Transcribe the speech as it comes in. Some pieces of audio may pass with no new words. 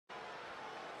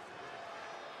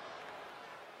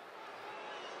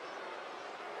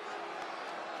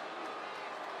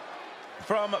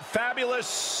from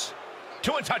fabulous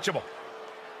to untouchable.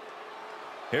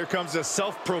 Here comes a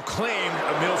self-proclaimed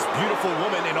most beautiful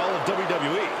woman in all of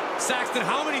WWE. Saxton,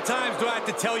 how many times do I have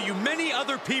to tell you many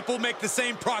other people make the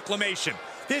same proclamation?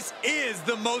 This is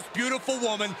the most beautiful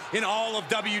woman in all of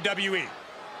WWE.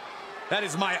 That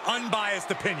is my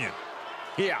unbiased opinion.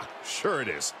 Yeah, sure it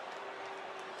is.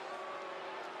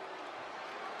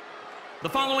 The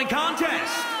following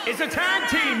contest is a tag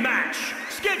team match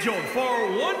scheduled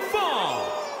for one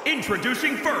fall.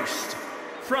 Introducing first,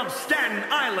 from Staten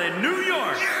Island, New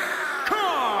York,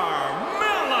 Carmella.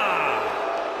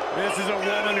 This is a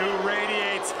woman who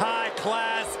radiates high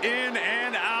class in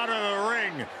and out of the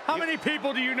ring. How many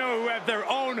people do you know who have their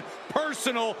own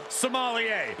personal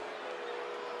sommelier?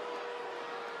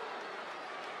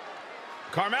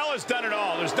 Carmella's done it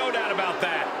all. There's no doubt about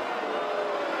that.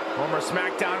 Former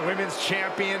SmackDown Women's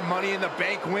Champion, Money in the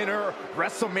Bank winner,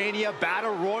 WrestleMania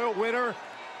Battle Royal winner,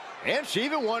 and she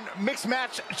even won Mixed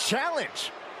Match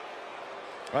Challenge.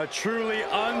 A truly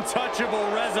untouchable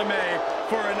resume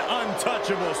for an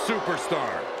untouchable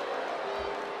superstar.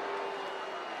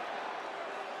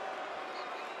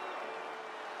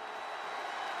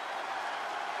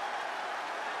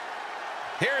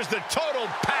 Here's the total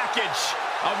package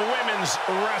of women's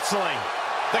wrestling.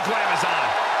 The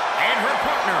Glamazon. And her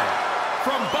partner,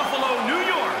 from Buffalo, New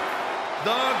York,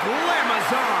 the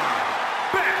Glamazon,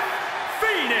 Beth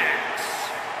Phoenix.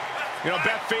 You know,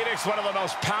 Beth Phoenix, one of the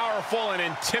most powerful and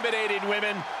intimidating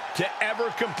women to ever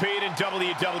compete in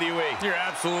WWE. You're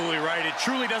absolutely right. It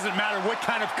truly doesn't matter what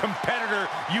kind of competitor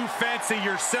you fancy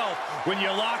yourself. When you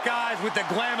lock eyes with the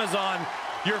Glamazon,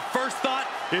 your first thought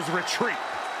is retreat.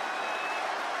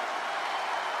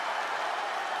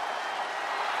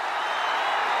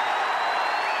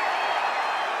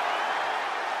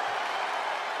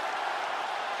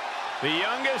 The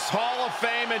youngest Hall of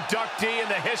Fame inductee in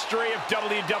the history of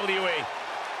WWE.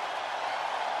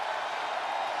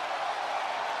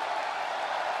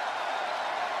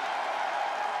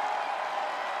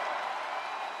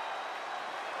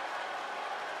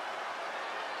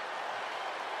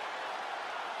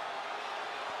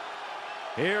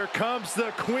 Here comes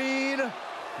the Queen,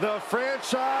 the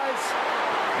franchise,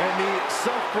 and the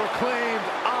self-proclaimed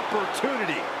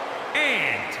opportunity.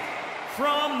 And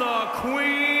from the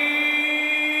Queen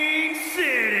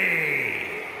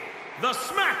City, the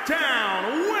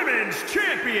SmackDown Women's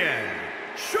Champion,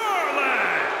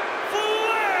 Charlotte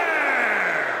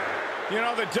Flair. You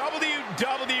know, the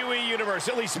WWE Universe,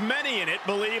 at least many in it,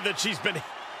 believe that she's been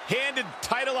handed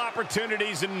title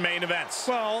opportunities in main events.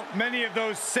 Well, many of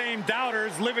those same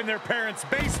doubters live in their parents'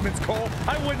 basements, Cole.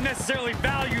 I wouldn't necessarily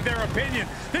value their opinion.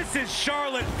 This is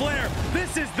Charlotte Flair.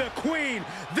 This is the Queen.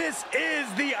 This is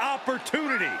the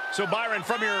opportunity. So, Byron,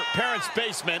 from your parents'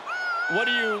 basement, what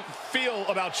do you feel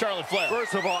about Charlotte Flair?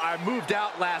 First of all, I moved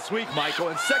out last week, Michael.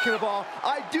 And second of all,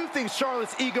 I do think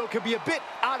Charlotte's ego can be a bit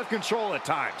out of control at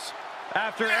times.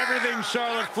 After everything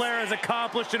Charlotte Flair has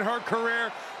accomplished in her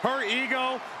career, her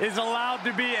ego is allowed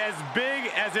to be as big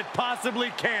as it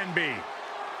possibly can be.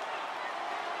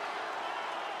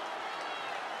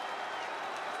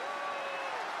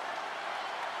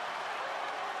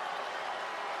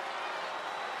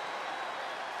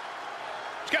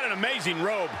 She's got an amazing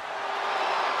robe.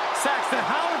 Saxton,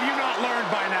 how have you not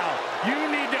learned by now? You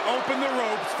need to open the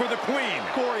ropes for the Queen.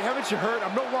 Corey, haven't you heard?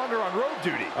 I'm no longer on road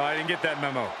duty. Oh, I didn't get that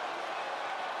memo.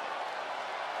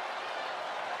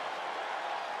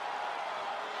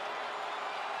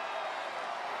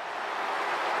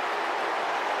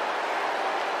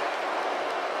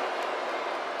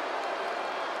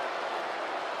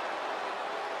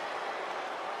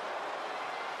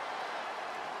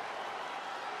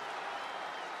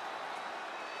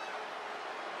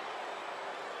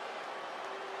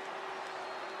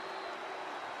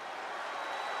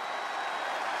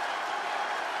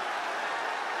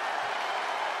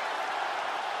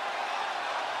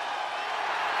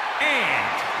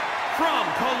 And from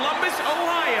Columbus,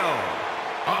 Ohio,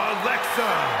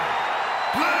 Alexa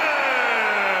Bliss.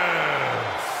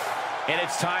 And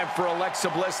it's time for Alexa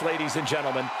Bliss, ladies and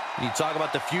gentlemen. When you talk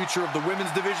about the future of the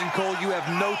women's division, Cole, you have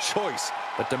no choice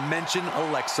but to mention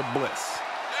Alexa Bliss.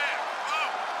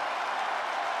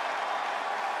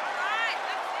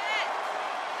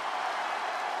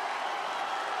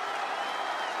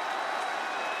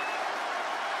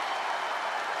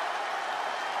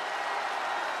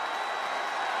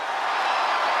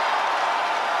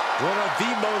 One of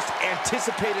the most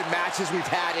anticipated matches we've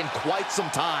had in quite some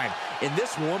time. And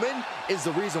this woman is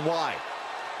the reason why.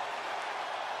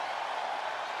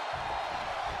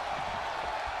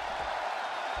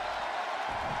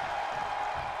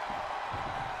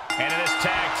 And in this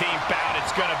tag team bout,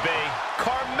 it's going to be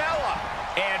Carmella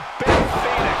and Beth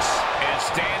Phoenix. And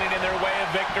standing in their way of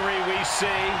victory, we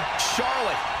see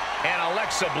Charlotte and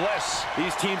Alexa Bliss.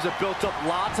 These teams have built up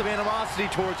lots of animosity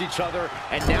towards each other,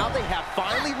 and now they have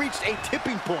finally reached a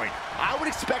tipping point. I would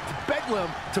expect Bedlam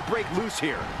to break loose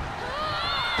here.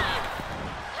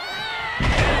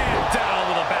 And down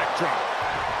with a backdrop.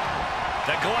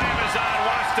 The Glamazon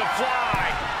wants to fly.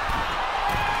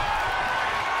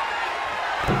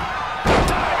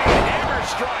 Diving hammer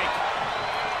strike.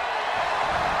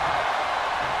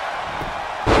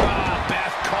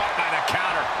 Beth caught by the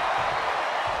counter.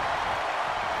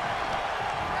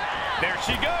 There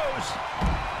she goes.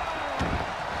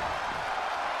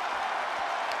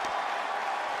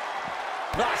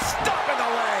 Stop in the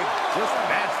leg. Just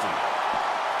nasty.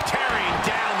 Tearing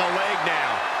down the leg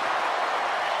now.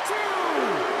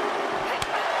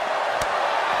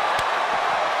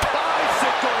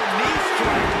 Bicycle knee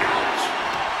strike. Ouch.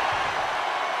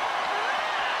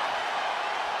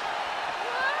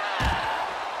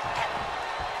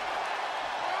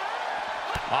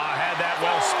 Had that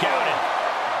well scouted.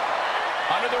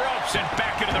 Under the ropes and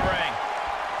back into the ring.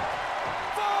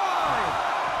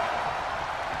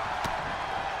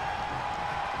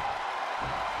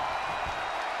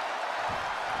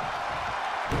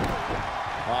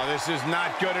 Oh, this is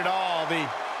not good at all. The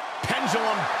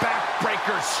pendulum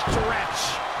backbreaker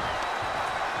stretch.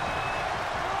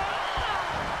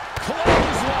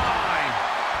 Clothesline.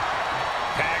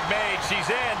 Tag made. She's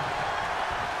in.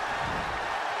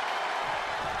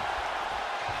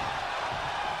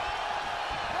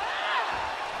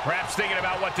 Perhaps thinking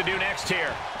about what to do next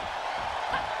here.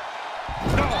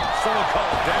 Someone call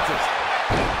a dentist.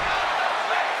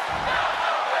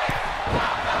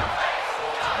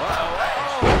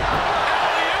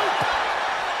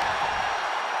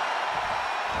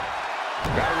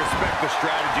 Gotta respect the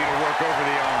strategy to work over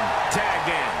the arm. Tagged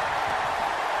in.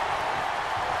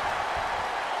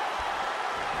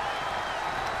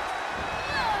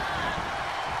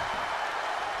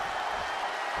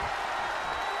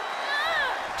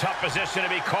 Tough position to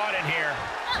be caught in here.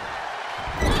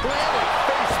 Planted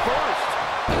face first.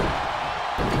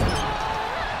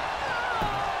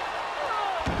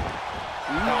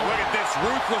 Now look at this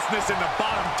ruthlessness in the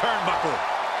bottom turnbuckle.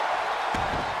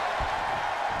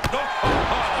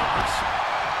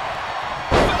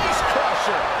 Face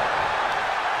crusher.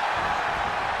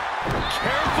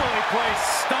 Carefully placed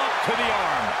stomp to the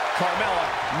arm. Carmella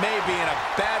may be in a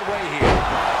bad way here.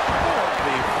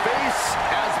 The face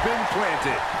has been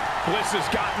planted. Bliss has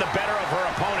gotten the better of her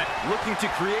opponent. Looking to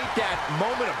create that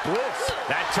moment of bliss.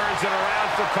 That turns it around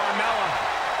for Carmella.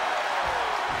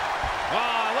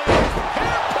 Look at this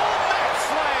hair pull neck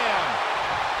slam.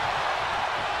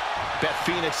 Beth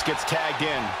Phoenix gets tagged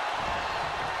in.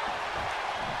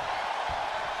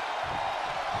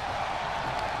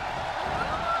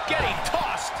 Getting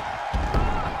tossed.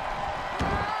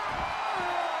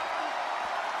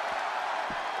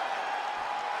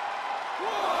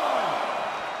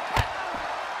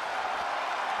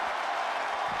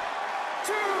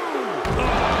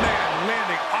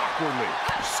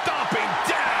 Stomping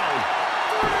down.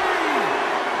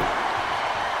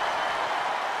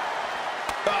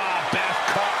 Beth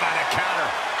caught by the counter.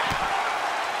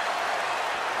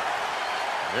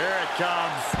 There it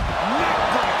comes.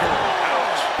 Neckbreaker.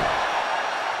 Ouch.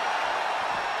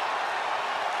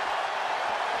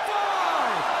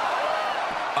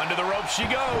 5. Under the rope she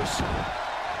goes.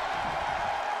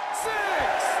 6.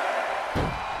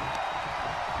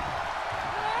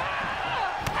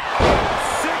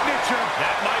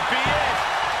 That might be it.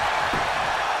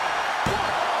 1,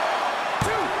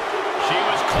 2. She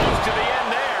was close to the end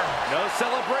there. No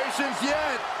celebrations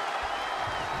yet.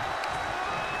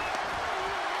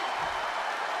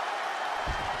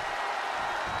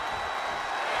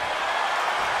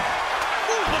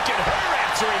 Ooh, look at her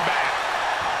answering back.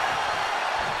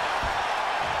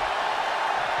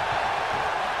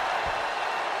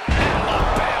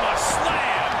 Alabama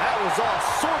slam. That was all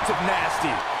sorts of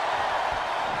nasty.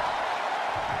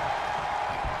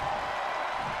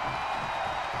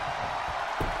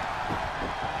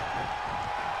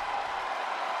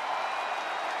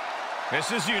 This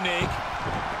is unique.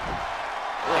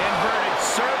 Inverted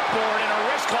surfboard and a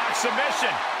wrist lock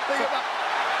submission.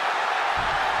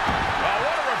 Wow,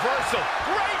 what a reversal.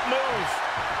 Great move.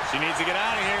 She needs to get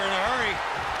out of here in a hurry.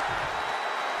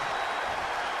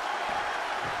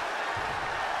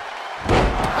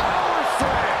 Power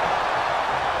slam.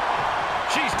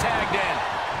 She's tagged in.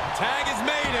 Tag is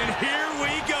made, and here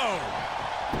we go.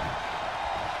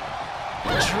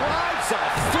 Drives a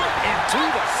foot into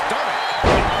the stomach.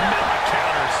 Mella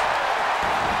counters.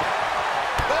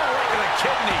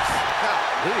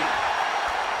 Golly.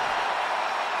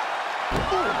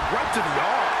 Ooh, right to the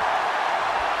arm.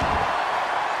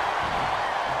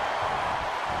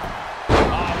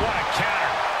 Oh, what a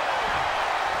counter.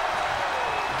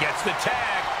 Gets the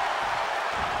tag.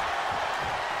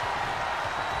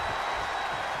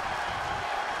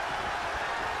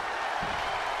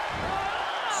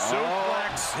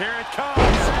 Suplex, here it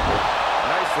comes.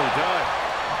 Nicely done.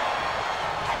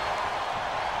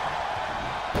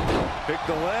 Pick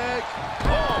the leg.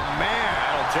 Oh, man.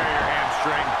 That'll tear your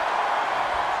hamstring.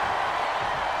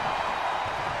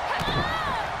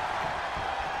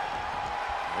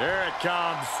 Here it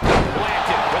comes.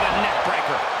 Planted with a neck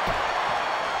breaker.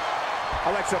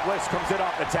 Alexa Bliss comes in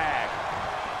off the tag.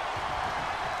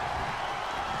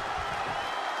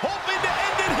 Hoping to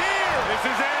end it here. This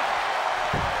is it.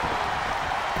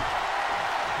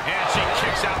 And she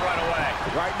kicks out right away.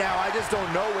 Right now, I just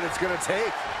don't know what it's going to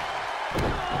take.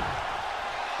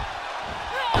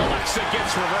 Alexa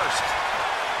gets reversed.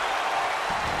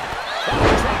 Oh,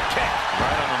 drop kick.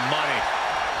 Right on the money.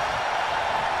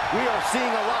 We are seeing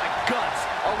a lot of guts,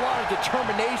 a lot of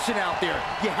determination out there.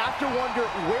 You have to wonder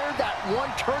where that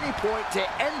one turning point to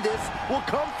end this will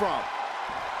come from.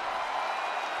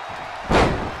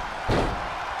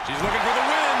 She's looking for the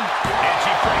win. And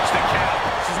she breaks the count.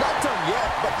 She's not done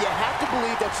yet, but you have to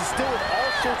believe that she's still in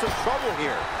all sorts of trouble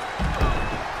here.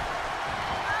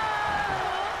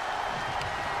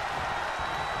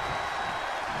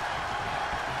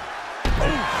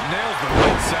 Nails the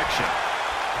midsection.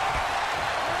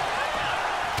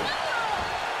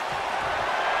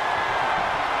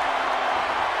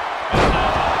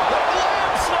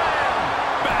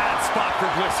 Bad spot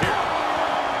for Bliss here.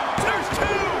 There's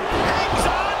two. Hangs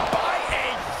on by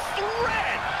a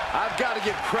thread. I've got to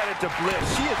give credit to Bliss.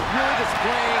 She is really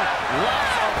displaying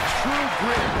lots of true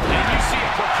grit. And you see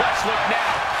a perplexed look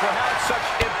now for how such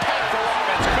impactful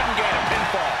offense couldn't gain a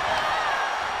pinfall.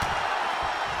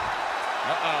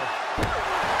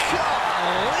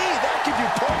 Golly, that could do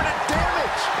permanent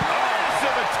damage.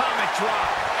 Massive atomic drop.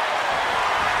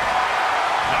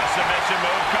 A submission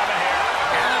move coming here.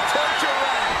 And the torture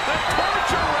rack. The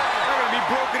torture rack. They're going to be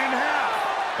broken in half.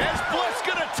 Is Bliss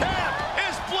gonna tap?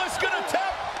 Is Bliss gonna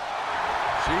tap?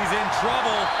 She's in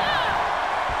trouble.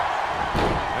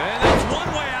 And that's one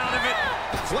way out of it.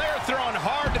 Flair throwing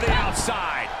hard to the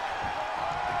outside.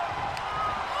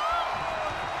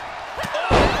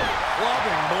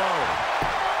 Clubbing blow.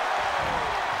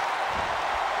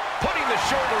 Putting the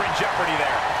shoulder in jeopardy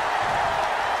there.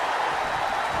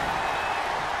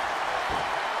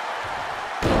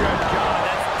 Good God,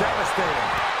 that's devastating.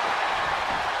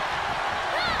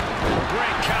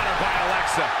 Great counter by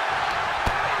Alexa.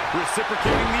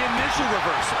 Reciprocating the initial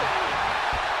reversal.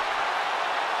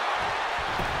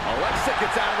 Alexa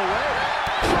gets out of the way.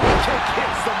 Drop kick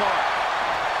hits the mark.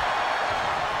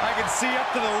 I can see up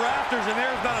to the rafters, and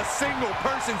there's not a single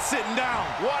person sitting down.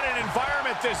 What an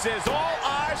environment this is. All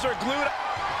eyes are glued.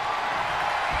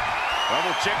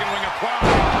 Double chicken wing applied.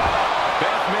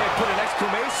 Beth may have put an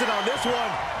exclamation on this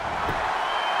one.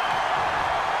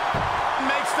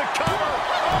 Makes the cover.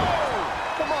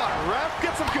 Oh! Come on, ref,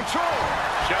 get some control.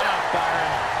 Shut up,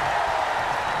 Byron.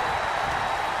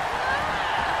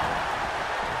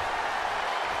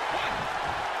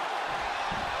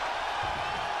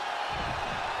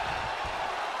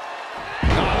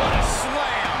 What a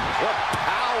slam. What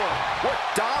power, what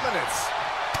dominance.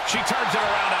 She turns it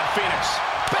around on Phoenix.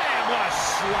 Bam, what a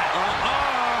slap.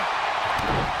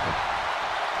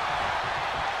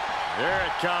 Here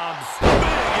it comes. Big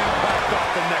impact off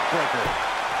the neck breaker.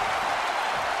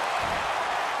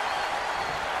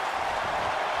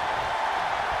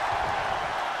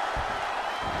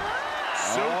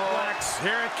 Suplex,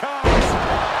 here it comes.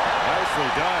 Nicely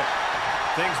done.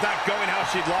 Things not going how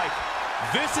she'd like.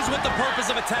 This is what the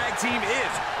purpose of a tag team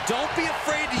is. Don't be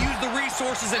afraid to use the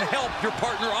resources and help your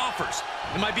partner offers.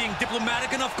 Am I being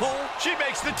diplomatic enough, Cole? She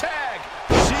makes the tag.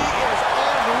 She is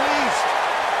unleashed.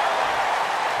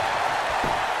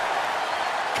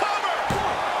 Cover.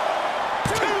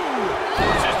 Two.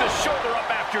 Forces the shoulder up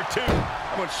after two.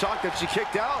 I'm shocked that she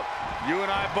kicked out. You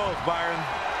and I both, Byron.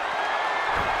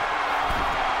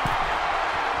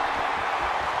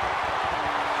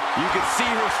 You can see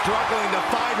her struggling to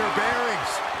find her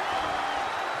bearings.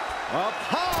 Up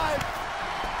high.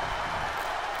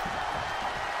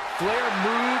 Flair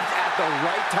moved at the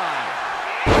right time.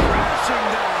 Crashing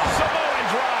down. Samoan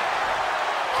drop.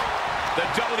 The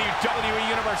WWE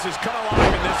Universe has come alive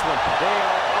in this one. They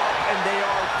are up and they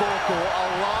are vocal. A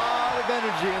lot of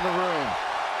energy in the room.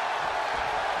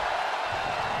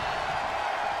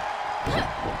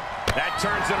 That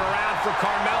turns it around for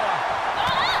Carmella.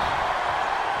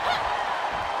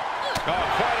 Oh,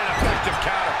 quite an effective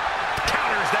counter.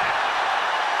 Counters that.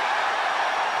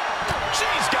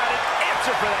 She's got an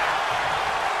answer for that.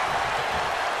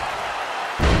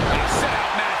 A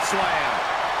set-out mat slam.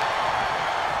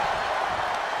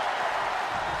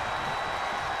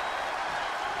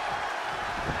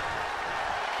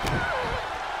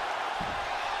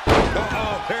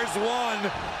 Uh-oh, there's one.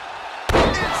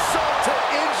 Insult to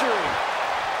injury.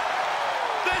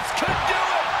 This could do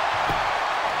it.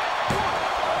 1,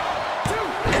 2,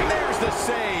 and there's the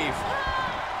save.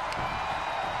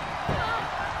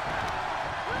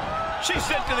 She's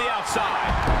sent to the outside.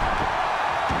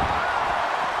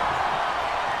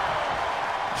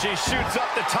 She shoots up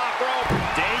the top rope.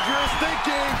 Dangerous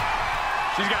thinking.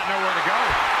 She's got nowhere to go.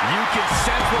 You can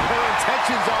sense what her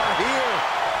intentions are here.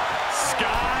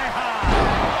 Sky high.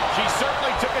 She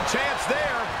certainly took a chance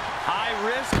there. High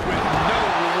risk with no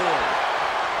reward.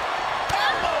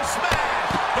 Elbow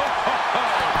smash.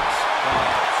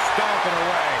 Stomping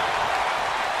away.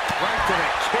 Right to the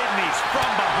kidneys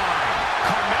from behind.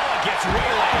 Carmella gets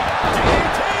waylaid.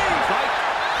 DDT. Right.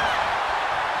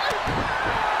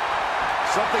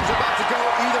 Something's about to go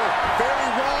either very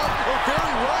wrong or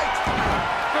very right.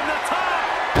 From the top.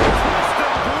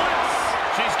 Twisted Bliss.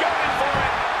 She's going for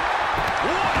it.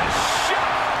 What a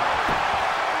shot.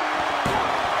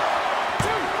 1,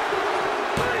 2,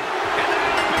 3. And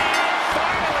that'll be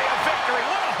finally a victory.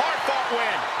 What a hard-fought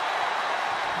win.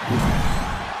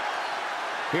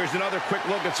 Here's another quick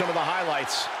look at some of the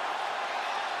highlights.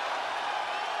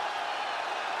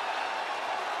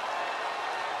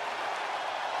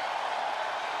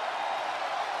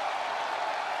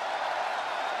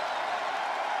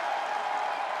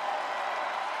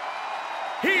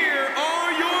 Here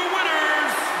are your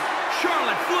winners,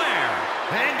 Charlotte Flair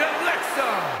and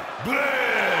Alexa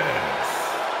Bliss.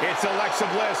 It's Alexa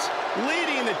Bliss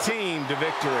leading the team to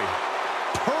victory.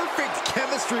 Perfect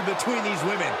chemistry between these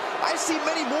women. I see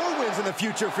many more wins in the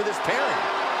future for this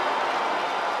pairing.